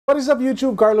What is up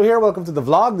YouTube? Carlo here. Welcome to the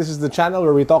vlog. This is the channel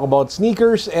where we talk about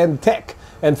sneakers and tech.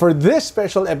 And for this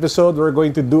special episode, we're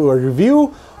going to do a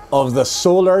review of the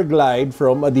Solar Glide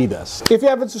from Adidas. If you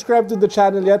haven't subscribed to the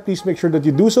channel yet, please make sure that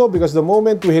you do so because the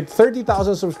moment we hit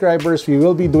 30,000 subscribers, we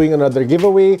will be doing another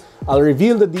giveaway. I'll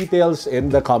reveal the details in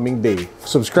the coming day.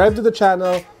 Subscribe to the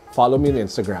channel. Follow me on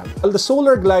Instagram. Well, the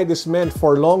Solar Glide is meant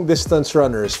for long-distance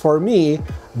runners. For me,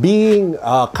 being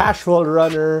a casual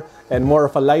runner and more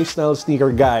of a lifestyle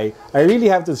sneaker guy, I really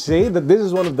have to say that this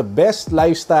is one of the best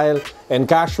lifestyle and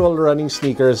casual running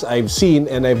sneakers I've seen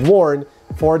and I've worn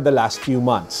for the last few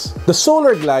months. The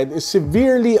Solar Glide is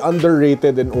severely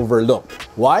underrated and overlooked.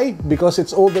 Why? Because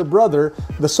its older brother,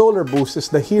 the Solar Boost, is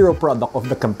the hero product of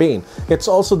the campaign. It's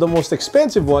also the most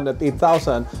expensive one at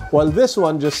 8,000, while this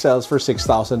one just sells for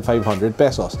 6,500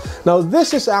 pesos. Now,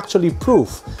 this is actually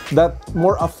proof that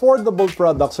more affordable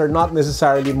products are not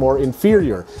necessarily more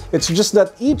inferior. It's just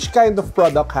that each kind of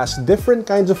product has different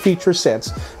kinds of feature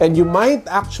sets, and you might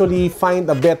actually find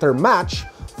a better match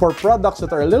for products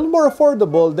that are a little more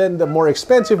affordable than the more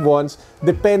expensive ones,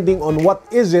 depending on what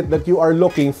is it that you are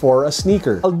looking for a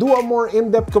sneaker. I'll do a more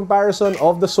in-depth comparison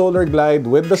of the Solar Glide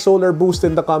with the Solar Boost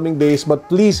in the coming days, but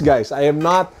please guys, I am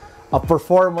not a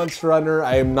performance runner,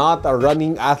 I am not a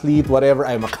running athlete, whatever.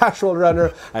 I'm a casual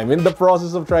runner. I'm in the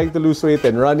process of trying to lose weight,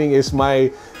 and running is my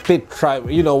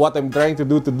what I'm trying to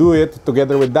do it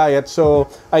together with diet. So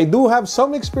I do have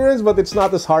some experience, but it's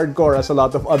not as hardcore as a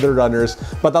lot of other runners.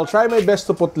 But I'll try my best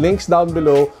to put links down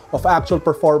below of actual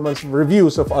performance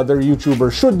reviews of other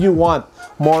YouTubers should you want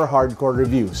more hardcore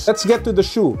reviews. Let's get to the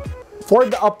shoe. For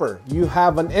the upper, you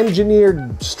have an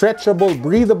engineered, stretchable,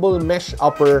 breathable mesh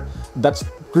upper that's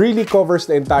really covers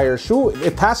the entire shoe.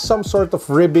 It has some sort of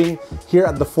ribbing here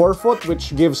at the forefoot,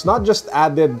 which gives not just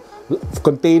added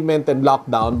containment and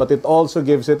lockdown, but it also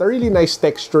gives it a really nice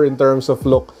texture in terms of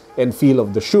look and feel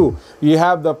of the shoe. You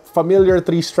have the familiar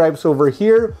 3 stripes over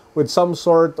here with some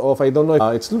sort of, I don't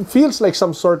know, it feels like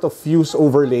some sort of fuse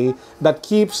overlay that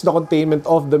keeps the containment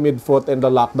of the midfoot and the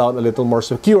lockdown a little more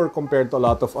secure compared to a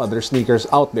lot of other sneakers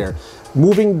out there.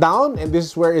 Moving down, and this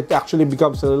is where it actually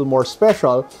becomes a little more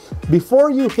special, before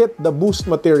you hit the Boost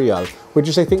material, which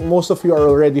is I think most of you are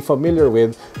already familiar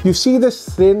with, you see this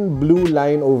thin blue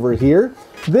line over here.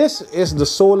 This is the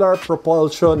Solar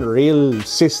Propulsion Rail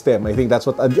System. I think that's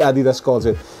what Adidas calls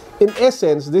it. In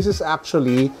essence, this is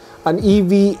actually an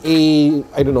EVA,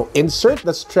 insert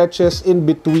that stretches in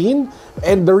between.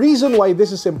 And the reason why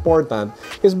this is important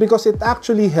is because it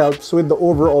actually helps with the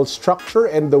overall structure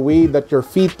and the way that your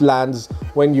feet lands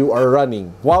when you are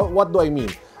running. What do I mean?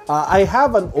 I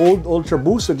have an old Ultra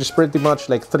Boost, which is pretty much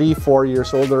like 3-4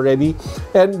 years old already,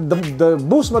 and the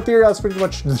Boost material is pretty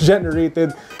much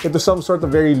degenerated into some sort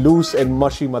of very loose and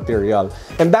mushy material.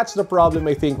 And that's the problem,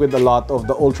 I think, with a lot of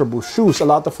the Ultra Boost shoes. A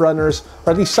lot of runners,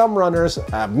 or at least some runners,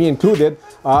 me included,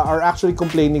 are actually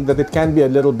complaining that it can be a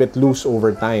little bit loose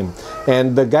over time.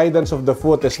 And the guidance of the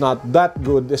foot is not that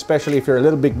good, especially if you're a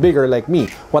little bit bigger like me.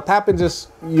 What happens is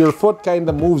your foot kind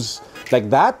of moves like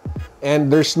that,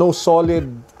 and there's no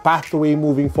solid pathway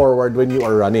moving forward when you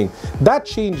are running. That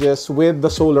changes with the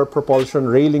Solar Propulsion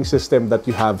Railing System that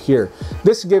you have here.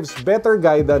 This gives better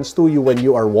guidance to you when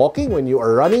you are walking, when you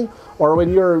are running, or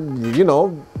when you're,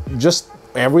 just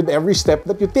every step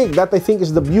that you take. That I think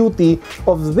is the beauty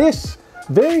of this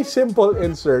very simple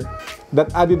insert that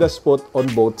Adidas put on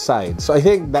both sides. So I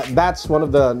think that's one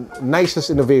of the nicest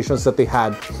innovations that they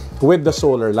had with the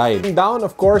Solar line. Down,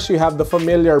 of course, you have the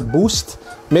familiar Boost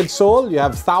midsole. You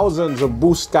have thousands of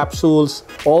Boost capsules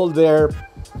all there,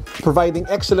 providing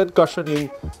excellent cushioning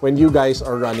when you guys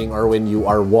are running or when you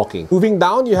are walking. Moving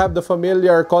down, you have the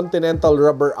familiar Continental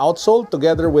rubber outsole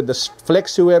together with the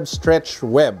FlexiWeb stretch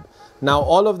web. Now,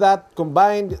 all of that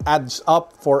combined adds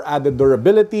up for added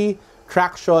durability,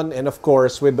 traction, and of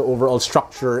course with the overall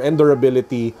structure and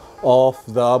durability of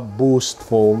the Boost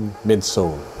foam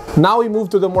midsole. Now we move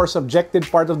to the more subjective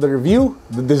part of the review,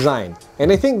 the design. And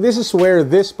I think this is where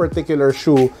this particular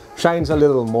shoe shines a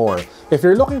little more. If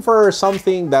you're looking for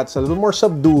something that's a little more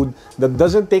subdued, that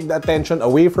doesn't take the attention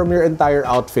away from your entire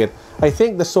outfit, I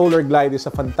think the Solar Glide is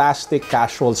a fantastic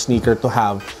casual sneaker to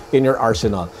have in your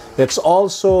arsenal. It's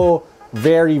also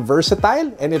very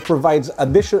versatile, and it provides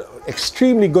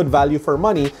extremely good value for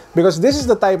money because this is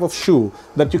the type of shoe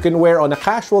that you can wear on a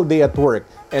casual day at work,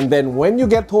 and then when you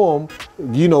get home,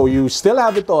 you still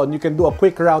have it on, you can do a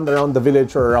quick round around the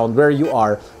village or around where you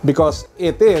are because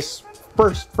it is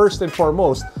first and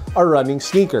foremost a running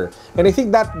sneaker. And I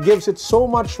think that gives it so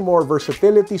much more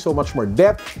versatility, so much more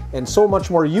depth, and so much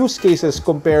more use cases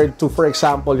compared to, for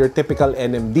example, your typical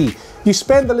NMD. You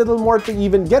spend a little more to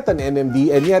even get an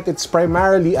NMD, and yet it's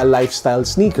primarily a lifestyle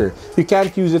sneaker. You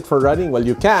can't use it for running. Well,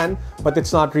 you can, but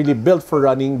it's not really built for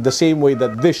running the same way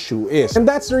that this shoe is. And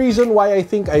that's the reason why I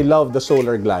think I love the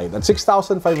Solar Glide. At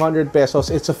 6,500 pesos,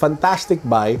 it's a fantastic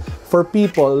buy for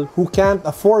people who can't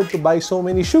afford to buy so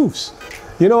many shoes.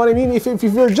 You know what I mean? If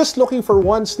you're just looking for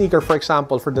one sneaker, for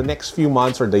example, for the next few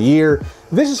months or the year,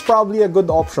 this is probably a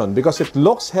good option because it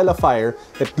looks hella fire,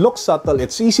 it looks subtle,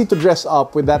 it's easy to dress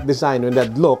up with that design and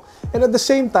that look, and at the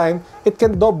same time, it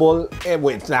can double,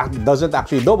 wait, it doesn't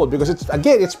actually double because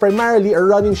it's primarily a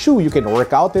running shoe. You can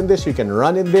work out in this, you can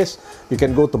run in this, you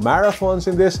can go to marathons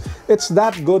in this. It's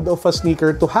that good of a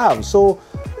sneaker to have. So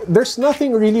there's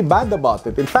nothing really bad about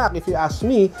it. In fact, if you ask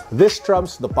me, this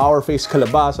trumps the Power Face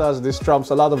Calabasas, this trumps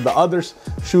a lot of the other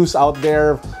shoes out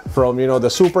there from, you know, the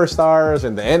Superstars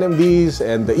and the NMDs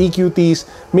and the EQTs,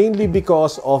 mainly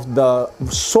because of the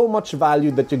so much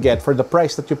value that you get for the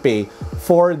price that you pay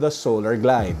for the Solar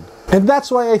Glide. And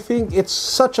that's why I think it's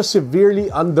such a severely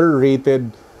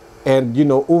underrated and, you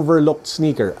know, overlooked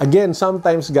sneaker. Again,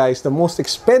 sometimes, guys, the most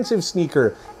expensive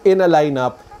sneaker in a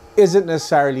lineup isn't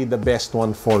necessarily the best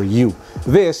one for you.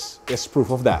 This is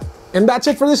proof of that. And that's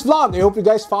it for this vlog. I hope you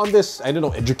guys found this, I don't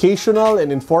know, educational and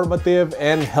informative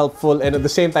and helpful, and at the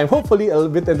same time, hopefully a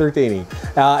little bit entertaining.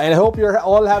 And I hope you're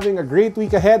all having a great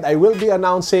week ahead. I will be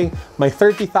announcing my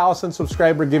 30,000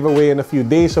 subscriber giveaway in a few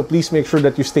days, so please make sure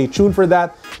that you stay tuned for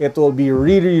that. It will be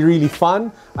really, really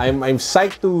fun. I'm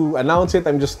psyched to announce it.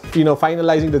 I'm just, you know,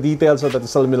 finalizing the details so that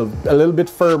it's a little bit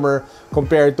firmer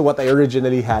compared to what I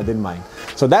originally had in mind.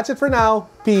 So that's it for now.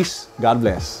 Peace. God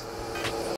bless.